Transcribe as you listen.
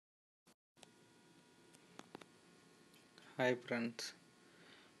Hi friends,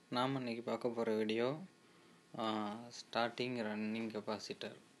 நாம் இன்றைக்கி பார்க்க போகிற video starting running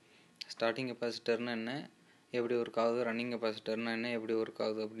capacitor. Starting கெப்பாசிட்டர்னால் என்ன, எப்படி ஒர்க் ஆகுது, ரன்னிங் கெப்பாசிட்டர்னால் என்ன, எப்படி ஒர்க்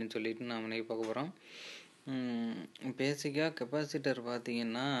ஆகுது அப்படின்னு சொல்லிட்டு நாம் இன்றைக்கி பார்க்க போகிறோம். பேசிக்காக கெப்பாசிட்டர்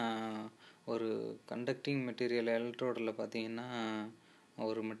பார்த்திங்கன்னா ஒரு கண்டக்டிங் மெட்டீரியல் எலக்ட்ரோடில் பார்த்திங்கன்னா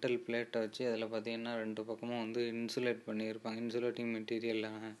ஒரு மெட்டல் பிளேட்டை வச்சு அதில் பார்த்திங்கன்னா ரெண்டு பக்கமும் வந்து இன்சுலேட் பண்ணியிருப்பாங்க. இன்சுலேட்டிங் மெட்டீரியல்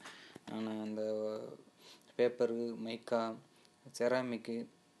அந்த பேப்பரு, மைக்கா, செராமிக்கு,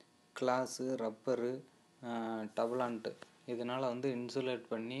 கிளாஸு, ரப்பரு, டபலான்ட்டு இதனால் வந்து இன்சுலேட்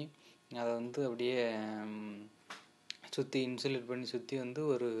பண்ணி அதை வந்து அப்படியே சுற்றி வந்து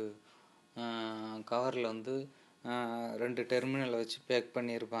ஒரு கவரில் வந்து ரெண்டு டெர்மினலை வச்சு பேக்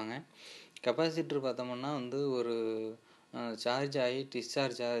பண்ணியிருப்பாங்க. கெப்பாசிட்டர் பார்த்தோம்னா வந்து ஒரு சார்ஜ் ஆகி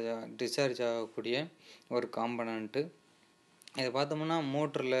டிஸ்சார்ஜ் ஆகக்கூடிய ஒரு காம்பனண்ட்டு. இதை பார்த்தோம்னா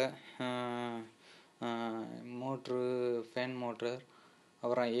மோட்ரு, ஃபேன் மோட்டர்,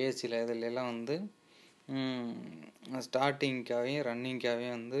 அப்புறம் ஏசியில் இதிலெல்லாம் வந்து ஸ்டார்டிங்காகவும்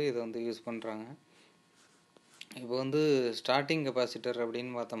ரன்னிங்காகவும் வந்து இதை வந்து யூஸ் பண்ணுறாங்க. இப்போ வந்து ஸ்டார்டிங் கெப்பாசிட்டர்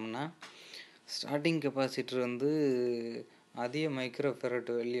அப்படின்னு பார்த்தோம்னா, ஸ்டார்டிங் கெப்பாசிட்டர் வந்து அதிக மைக்ரோஃபேரட்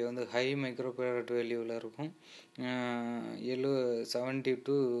வேல்யூ வந்து ஹை மைக்ரோஃபேரட் வேல்யூவில் இருக்கும். 70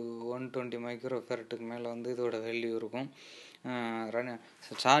 to 120 மைக்ரோஃபேரட்டுக்கு மேலே வந்து இதோட வேல்யூ இருக்கும்.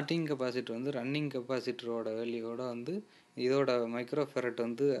 ஸ்டார்டிங் கெப்பாசிட்டர் வந்து ரன்னிங் கெப்பாசிட்டரோட வேல்யூவோட வந்து இதோட மைக்ரோஃபேரட்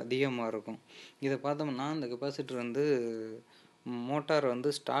வந்து அதிகமாக இருக்கும். இதை பார்த்தோம்னா இந்த கெப்பாசிட்டர் வந்து மோட்டார்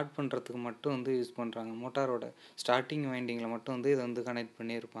வந்து ஸ்டார்ட் பண்ணுறதுக்கு மட்டும் வந்து யூஸ் பண்ணுறாங்க. மோட்டாரோட ஸ்டார்டிங் வைண்டிங்கில் மட்டும் வந்து இதை வந்து கனெக்ட்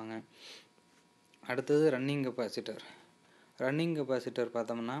பண்ணியிருப்பாங்க. அடுத்தது ரன்னிங் கெப்பாசிட்டர். ரன்னிங் கெப்பாசிட்டர்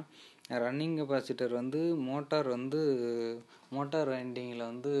பார்த்தோம்னா, ரன்னிங் கெப்பாசிட்டர் வந்து மோட்டார் வைண்டிங்கில்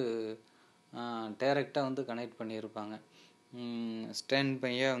வந்து டைரெக்டாக வந்து கனெக்ட் பண்ணியிருப்பாங்க. ஸ்டாண்ட்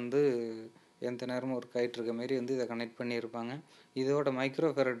பையாக வந்து எந்த நேரமும் ஒரு கைட் இருக்க மாரி வந்து இதை கனெக்ட் பண்ணியிருப்பாங்க. இதோட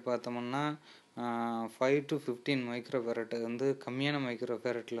மைக்ரோஃபேரட் பார்த்தோம்னா 5 to 15 மைக்ரோஃபேரட் வந்து கம்மியான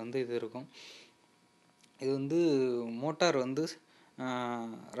மைக்ரோஃபேரட்டில் வந்து இது இருக்கும். இது வந்து மோட்டார் வந்து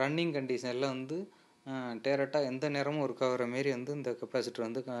ரன்னிங் கண்டிஷனில் வந்து டேரெக்டாக எந்த நேரமும் ஒர்க் ஆகிற மாரி வந்து இந்த கெப்பாசிட்டர்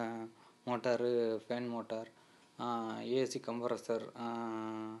வந்து motor, fan motor, AC compressor,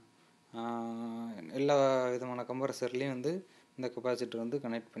 எல்லா விதமான கம்ப்ரஸர்லேயும் வந்து இந்த கெப்பாசிட்டர் வந்து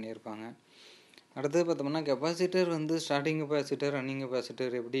கனெக்ட் பண்ணியிருப்பாங்க. அடுத்தது பார்த்தோம்னா கெப்பாசிட்டர் வந்து ஸ்டார்டிங் கெப்பாசிட்டர், ரன்னிங்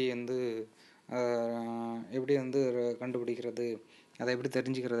கெப்பாசிட்டர் எப்படி வந்து கண்டுபிடிக்கிறது, அதை எப்படி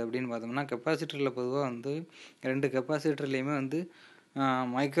தெரிஞ்சுக்கிறது அப்படின்னு பார்த்தோம்னா, கெப்பாசிட்டரில் பொதுவாக வந்து ரெண்டு கெப்பாசிட்டர்லேயுமே வந்து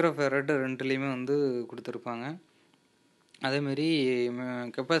மைக்ரோஃபேரட் ரெண்டுலேயுமே வந்து கொடுத்துருப்பாங்க. அதேமாரி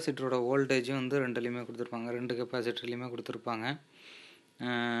கெப்பாசிட்டரோட வோல்டேஜும் வந்து ரெண்டுலேயுமே கொடுத்துருப்பாங்க, ரெண்டு கெப்பாசிட்டர்லேயுமே கொடுத்துருப்பாங்க.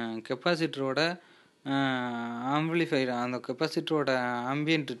 கெப்பாசிட்டரோட ஆம்பிளிஃபைடு அந்த கெப்பாசிட்டரோட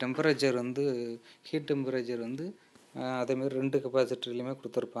ஆம்பியன்ட் டெம்பரேச்சர் வந்து ஹீட் டெம்பரேச்சர் வந்து அதேமாரி ரெண்டு கெப்பாசிட்டர்லேயுமே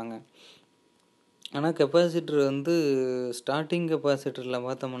கொடுத்துருப்பாங்க. ஆனால் கெப்பாசிட்டர் வந்து ஸ்டார்டிங் கெப்பாசிட்டரில்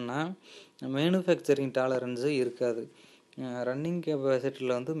பார்த்தோம்னா மேனுஃபேக்சரிங் டாலரன்ஸு இருக்காது. ரன்னிங்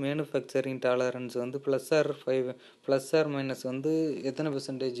கெப்பாசிட்டரில் வந்து மேனுஃபேக்சரிங் டாலரன்ஸ் வந்து ப்ளஸ் ஆர் மைனஸ் வந்து எத்தனை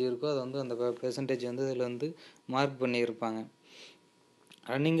பெர்சன்டேஜ் இருக்கோ அதை வந்து அந்த பெர்சன்டேஜ் வந்து இதில் வந்து மார்க் பண்ணியிருப்பாங்க.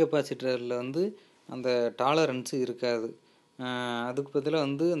 ரன்னிங் கெப்பாசிட்டரில் வந்து அந்த டாலரன்ஸு இருக்காது. அதுக்கு பதிலாக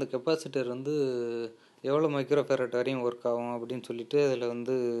வந்து அந்த கெப்பாசிட்டர் வந்து எவ்வளோ மைக்ரோஃபேரட் வரையும் ஒர்க் ஆகும் அப்படின்னு சொல்லிட்டு அதில்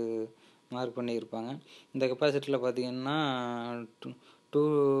வந்து மார்க் பண்ணியிருப்பாங்க. இந்த கெப்பாசிட்டரில் பார்த்திங்கன்னா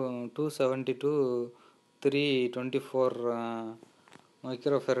 270 to 324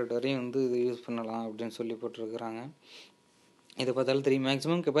 மைக்ரோஃபேரட் வரையும் வந்து இது யூஸ் பண்ணலாம் அப்படின்னு சொல்லி போட்டிருக்கிறாங்க. இதை பார்த்தாலும் தெரியும்.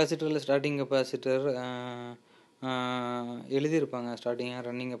 மேக்ஸிமம் கெப்பாசிட்டரில் ஸ்டார்டிங் கெப்பாசிட்டர் எழுதியிருப்பாங்க, ஸ்டார்டிங்காக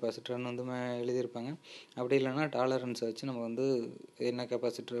ரன்னிங் கெப்பாசிட்டர்னு வந்து எழுதியிருப்பாங்க. அப்படி இல்லைன்னா டாலரன்ஸை வச்சு நம்ம வந்து என்ன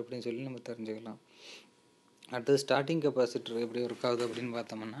கெப்பாசிட்டர் அப்படின்னு சொல்லி நம்ம தெரிஞ்சுக்கலாம். அடுத்தது ஸ்டார்டிங் கெப்பாசிட்டர் எப்படி ஒர்க் ஆகுது அப்படின்னு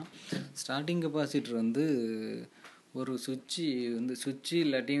பார்த்தோம்னா, ஸ்டார்டிங் கெப்பாசிட்டர் வந்து ஒரு சுவிட்சு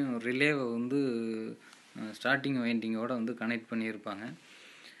இல்லாட்டியும் ரிலேவை வந்து ஸ்டார்டிங் வைண்டிங்கோடு வந்து கனெக்ட் பண்ணியிருப்பாங்க.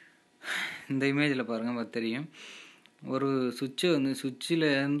 இந்த இமேஜில் பாருங்கள் தெரியும். ஒரு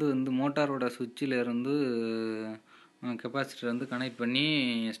சுவிட்சிலேருந்து வந்து மோட்டாரோட சுவிட்சிலேருந்து கெப்பாசிட்டர் வந்து கனெக்ட் பண்ணி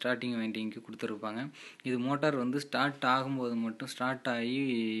ஸ்டார்டிங் வைண்டிங்க்கு கொடுத்துருப்பாங்க. இது மோட்டார் வந்து ஸ்டார்ட் ஆகும்போது மட்டும் ஸ்டார்ட் ஆகி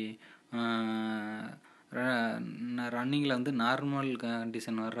ரன்னிங்கில் வந்து நார்மல்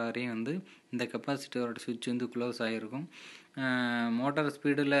கண்டிஷன் வர்ற வரையும் வந்து இந்த கெப்பாசிட்டரோட சுவிட்ச் வந்து க்ளோஸ் ஆகிருக்கும். மோட்டார்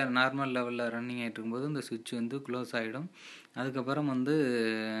ஸ்பீடில் நார்மல் லெவலில் ரன்னிங் ஆகிட்டு இருக்கும்போது இந்த சுவிட்ச் வந்து க்ளோஸ் ஆகிடும். அதுக்கப்புறம் வந்து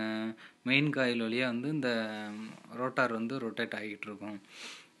மெயின் காயில் வழியாக வந்து இந்த ரோட்டார் வந்து ரொட்டேட் ஆகிட்டு இருக்கும்.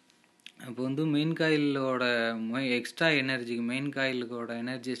 இப்போ வந்து மெயின் காயிலோட எக்ஸ்ட்ரா எனர்ஜிக்கு மெயின் காயிலுக்கோட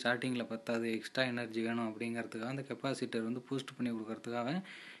எனர்ஜி ஸ்டார்டிங்கில் பத்தாது, எக்ஸ்ட்ரா எனர்ஜி வேணும் அப்படிங்கிறதுக்காக அந்த கெப்பாசிட்டர் வந்து பூஸ்ட் பண்ணி கொடுக்கறதுக்காக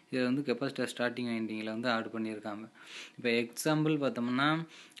இதில் வந்து கெப்பாசிட்டர் ஸ்டார்டிங் வைண்டிங்கில் வந்து ஆட் பண்ணியிருக்காங்க. இப்போ எக்ஸாம்பிள் பார்த்தோம்னா,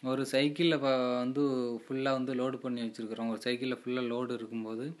 ஒரு சைக்கிளில் வந்து ஃபுல்லாக வந்து லோடு பண்ணி வச்சுருக்குறோம். ஒரு சைக்கிளில் ஃபுல்லாக லோடு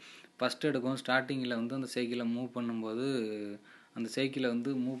இருக்கும்போது ஃபஸ்ட் எடுக்கும் ஸ்டார்டிங்கில் வந்து அந்த சைக்கிளை மூவ் பண்ணும்போது அந்த சைக்கிளை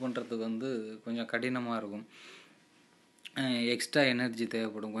வந்து மூவ் பண்ணுறதுக்கு வந்து கொஞ்சம் கடினமாக இருக்கும். எக்ஸ்ட்ரா எனர்ஜி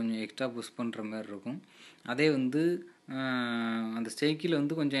தேவைப்படும், கொஞ்சம் எக்ஸ்ட்ரா புஷ் பண்ணுற மாதிரி இருக்கும். அதே வந்து அந்த சைக்கிளை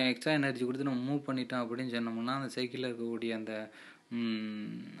வந்து கொஞ்சம் எக்ஸ்ட்ரா எனர்ஜி கொடுத்து நம்ம மூவ் பண்ணிட்டோம் அப்படின்னு சொன்னோம்னா அந்த சைக்கிளில் இருக்கக்கூடிய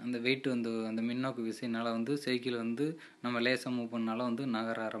அந்த வெயிட் வந்து அந்த மின்னோக்கு விசையினால் வந்து சைக்கிள் வந்து நம்ம லேசாக மூவ் பண்ணாலும் வந்து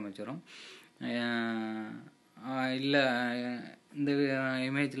நகர ஆரம்பிச்சிடும். இல்லை இந்த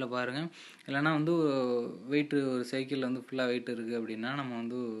இமேஜில் பாருங்கள். இல்லைனா வந்து வெயிட்டு ஒரு சைக்கிளில் வந்து ஃபுல்லாக வெயிட் இருக்குது அப்படின்னா நம்ம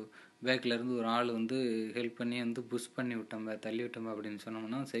வந்து பேக்கிலேருந்து ஒரு ஆள் வந்து ஹெல்ப் பண்ணி வந்து புஷ் பண்ணி விட்டோம்ப, தள்ளி விட்டோம்ப அப்படின்னு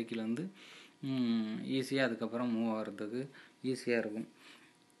சொன்னோம்னா சைக்கிள் வந்து ஈஸியாக அதுக்கப்புறம் மூவ் ஆகிறதுக்கு ஈஸியாக இருக்கும்.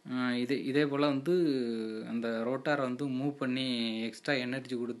 இதே போல் வந்து அந்த ரோட்டாரை வந்து மூவ் பண்ணி எக்ஸ்ட்ரா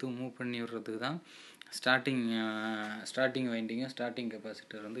எனர்ஜி கொடுத்து மூவ் பண்ணி விடுறதுக்கு தான் ஸ்டார்டிங் வைண்டிங்கும் ஸ்டார்டிங்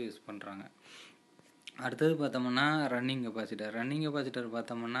கெப்பாசிட்டர் வந்து யூஸ் பண்ணுறாங்க. அடுத்தது பார்த்தோம்னா ரன்னிங் கெப்பாசிட்டர்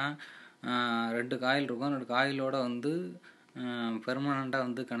பார்த்தோம்னா 2 காயில் இருக்கும். 2 காயிலோட வந்து பெர்மனண்ட்டாக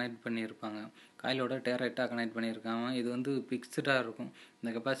வந்து கனெக்ட் பண்ணியிருப்பாங்க. காயிலோட டேரெக்டாக கனெக்ட் பண்ணியிருக்காங்க. இது வந்து ஃபிக்ஸ்டாக இருக்கும். இந்த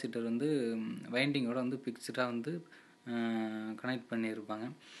கெப்பாசிட்டர் வந்து வைண்டிங்கோட வந்து ஃபிக்ஸ்டாக வந்து கனெக்ட் பண்ணியிருப்பாங்க.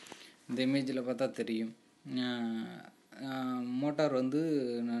 இந்த இமேஜில் பார்த்தா தெரியும். மோட்டார் வந்து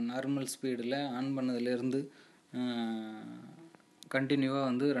நார்மல் ஸ்பீடில் ஆன் பண்ணதுலேருந்து கண்டினியூவாக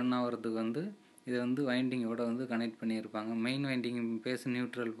வந்து ரன் ஆகிறதுக்கு வந்து இதை வந்து வைண்டிங்கோட வந்து கனெக்ட் பண்ணியிருப்பாங்க. மெயின் வைண்டிங் பேஸ்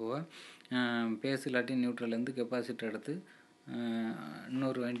நியூட்ரல் போக பேஸ் இல்லாட்டி நியூட்ரல்லேருந்து கெப்பாசிட்டர் எடுத்து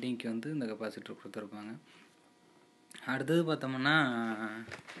இன்னொரு வைண்டிங்க்கு வந்து இந்த கெப்பாசிட்டர் கொடுத்துருப்பாங்க. அடுத்தது பார்த்தோம்னா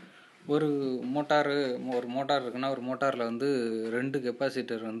ஒரு மோட்டார் இருக்குன்னா ஒரு மோட்டாரில் வந்து 2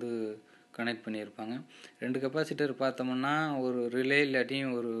 கெப்பாசிட்டர் வந்து கனெக்ட் பண்ணியிருப்பாங்க. 2 கெப்பாசிட்டர் பார்த்தோம்னா ஒரு ரிலே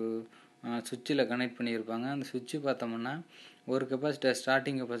இல்லாட்டியும் ஒரு சுவிட்சில் கனெக்ட் பண்ணியிருப்பாங்க. அந்த சுவிட்சு பார்த்தோம்னா ஒரு கெப்பாசிட்டர்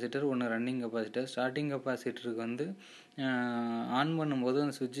ஸ்டார்டிங் கெப்பாசிட்டர், ஒன்று ரன்னிங் கெப்பாசிட்டர். ஸ்டார்டிங் கெப்பாசிட்டருக்கு வந்து ஆன் பண்ணும்போது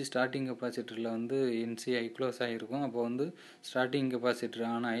அந்த சுவிட்சு ஸ்டார்டிங் கெப்பாசிட்டரில் வந்து என்சிஐ க்ளோஸ் ஆகிருக்கும். அப்போ வந்து ஸ்டார்டிங் கெப்பாசிட்டர்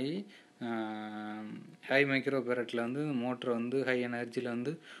ஆன் ஆகி ஹை மைக்ரோ ஃபேரட்டில் வந்து மோட்டரை வந்து ஹை எனர்ஜியில்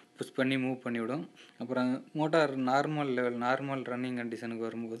வந்து புஷ் பண்ணி மூவ் பண்ணிவிடும். அப்புறம் மோட்டார் நார்மல் ரன்னிங் கண்டிஷனுக்கு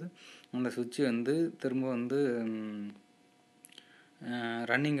வரும்போது அந்த சுவிட்சு வந்து திரும்ப வந்து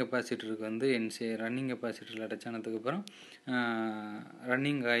ரன்னிங் கெப்பாசிட்டருக்கு வந்து ரன்னிங் கெப்பாசிட்டரில் அடைச்சானதுக்கப்புறம்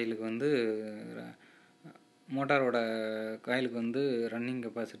ரன்னிங் காயிலுக்கு வந்து மோட்டாரோட காயிலுக்கு வந்து ரன்னிங்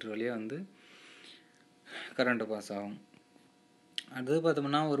கெப்பாசிட்டர் வழியாக வந்து கரண்ட்டு பாஸ் ஆகும். அடுத்தது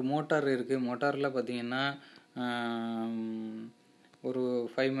பார்த்தோம்னா ஒரு மோட்டார் இருக்குது. மோட்டாரில் பார்த்திங்கன்னா ஒரு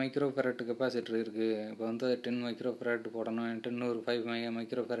 5 மைக்ரோ ஃபேரட் கெப்பாசிட்டர் இருக்குது. இப்போ வந்து 10 மைக்ரோ ஃபேரட் போடணும், 10 ஒரு 5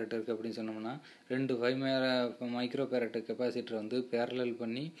 மைக்ரோ ஃபேரட் இருக்குது அப்படின்னு சொன்னோம்னா 2 5 மைக்ரோ ஃபேரட் கெப்பாசிட்டர் வந்து பேரலல்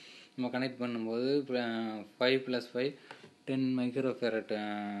பண்ணி நம்ம கனெக்ட் பண்ணும்போது 5 + 5 10 மைக்ரோ ஃபேரட்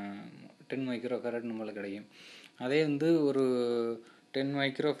நம்மளுக்கு கிடைக்கும். அதே வந்து ஒரு 10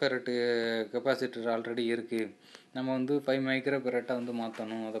 மைக்ரோ ஃபேரட் கெப்பாசிட்டர் ஆல்ரெடி இருக்குது, நம்ம வந்து 5 மைக்ரோ ஃபேரட்டை வந்து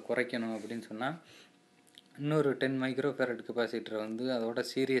மாற்றணும், அதை குறைக்கணும் அப்படின்னு சொன்னால் இன்னொரு 10 மைக்ரோ ஃபேரட் கெப்பாசிட்டரை வந்து அதோட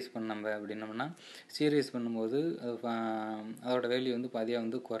சீரியஸ் பண்ணோம் அப்படின்னோம்னா சீரியஸ் பண்ணும்போது அதோட வேல்யூ வந்து பாதியாக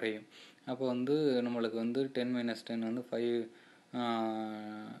வந்து குறையும். அப்போ வந்து நம்மளுக்கு வந்து 10 - 10 வந்து 5,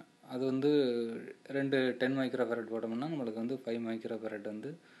 அது வந்து 2 10 மைக்ரோ ஃபேரட் போட்டோம்னா நம்மளுக்கு வந்து 5 மைக்ரோ ஃபேரட்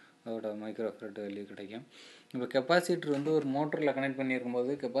வந்து அதோட மைக்ரோ ஃபேரட் வேல்யூ கிடைக்கும். இப்போ கெப்பாசிட்டர் வந்து ஒரு மோட்டரில் கனெக்ட்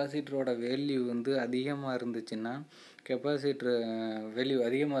பண்ணியிருக்கும்போது கெப்பாசிட்டரோட வேல்யூ வந்து அதிகமாக இருந்துச்சுன்னா, கெப்பாசிட்டர் வேல்யூ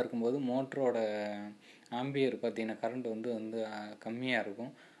அதிகமாக இருக்கும்போது மோட்டரோட ஆம்பியர் பார்த்திங்கன்னா கரண்ட் வந்து கம்மியாக இருக்கும்.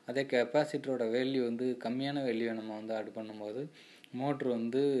 அதே கெப்பாசிட்டரோட வேல்யூ வந்து கம்மியான வேல்யூவை நம்ம வந்து ஆட் பண்ணும்போது மோட்ரு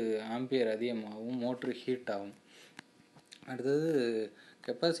வந்து ஆம்பியர் அதிகமாகும், மோட்ரு ஹீட் ஆகும். அடுத்தது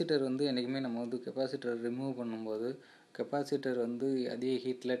கெப்பாசிட்டர் வந்து என்றைக்குமே நம்ம வந்து கெப்பாசிட்டர் ரிமூவ் பண்ணும்போது கெப்பாசிட்டர் வந்து அதிக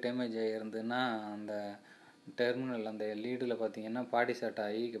ஹீட்டில் டேமேஜ் ஆகியிருந்ததுன்னா அந்த டெர்மினல் அந்த லீடில் பார்த்திங்கன்னா பாடி ஷார்ட்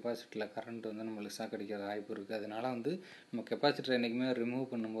ஆகி கெப்பாசிட்டரில் கரண்ட் வந்து நம்மளுக்கு ஷாக் அடிக்கிற வாய்ப்பு இருக்குது. அதனால் வந்து நம்ம கெப்பாசிட்டர் என்றைக்குமே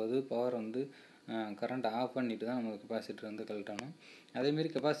ரிமூவ் பண்ணும்போது பவர் வந்து கரண்ட் ஆஃப் பண்ணிவிட்டு தான் நம்ம கெப்பாசிட்டர் வந்து கழட்டணும். அதேமாரி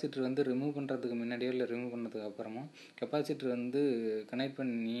கெப்பாசிட்டர் வந்து ரிமூவ் பண்ணுறதுக்கு முன்னாடியோ இல்லை ரிமூவ் பண்ணதுக்கு அப்புறமோ கெப்பாசிட்டர் வந்து கனெக்ட்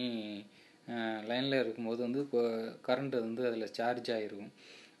பண்ணி லைனில் இருக்கும்போது வந்து கரண்ட்டு வந்து அதில் சார்ஜ் ஆகிருக்கும்.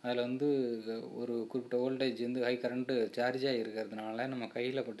 அதில் வந்து ஒரு குறிப்பிட்ட வோல்டேஜ் வந்து ஹை கரண்ட்டு சார்ஜ் ஆகிருக்கிறதுனால நம்ம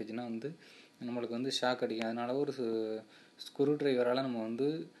கையில் பட்டுச்சுன்னா வந்து நம்மளுக்கு வந்து ஷாக் அடிக்கும். அதனால் ஒரு ஸ்க்ரூ ட்ரைவரால் நம்ம வந்து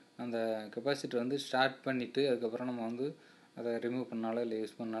அந்த கெப்பாசிட்டர் வந்து ஸ்டார்ட் பண்ணிவிட்டு அதுக்கப்புறம் நம்ம வந்து அதை ரிமூவ் பண்ணாலோ இல்லை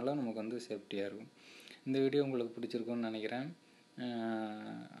யூஸ் பண்ணாலோ நமக்கு வந்து சேஃப்டியாக இருக்கும். இந்த வீடியோ உங்களுக்கு பிடிச்சிருக்குன்னு நினைக்கிறேன்.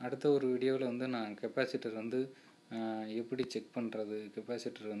 அடுத்த ஒரு வீடியோவில் வந்து நான் கெப்பாசிட்டர் வந்து எப்படி செக் பண்ணுறது,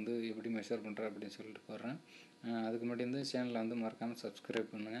 கெப்பாசிட்டர் வந்து எப்படி மெஷர் பண்ணுறது அப்படின்னு சொல்லிட்டு போடுறேன். அதுக்கு முன்னாடி இந்த சேனலை வந்து மறக்காமல்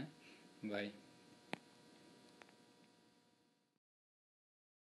சப்ஸ்கிரைப் பண்ணுங்கள். பாய்.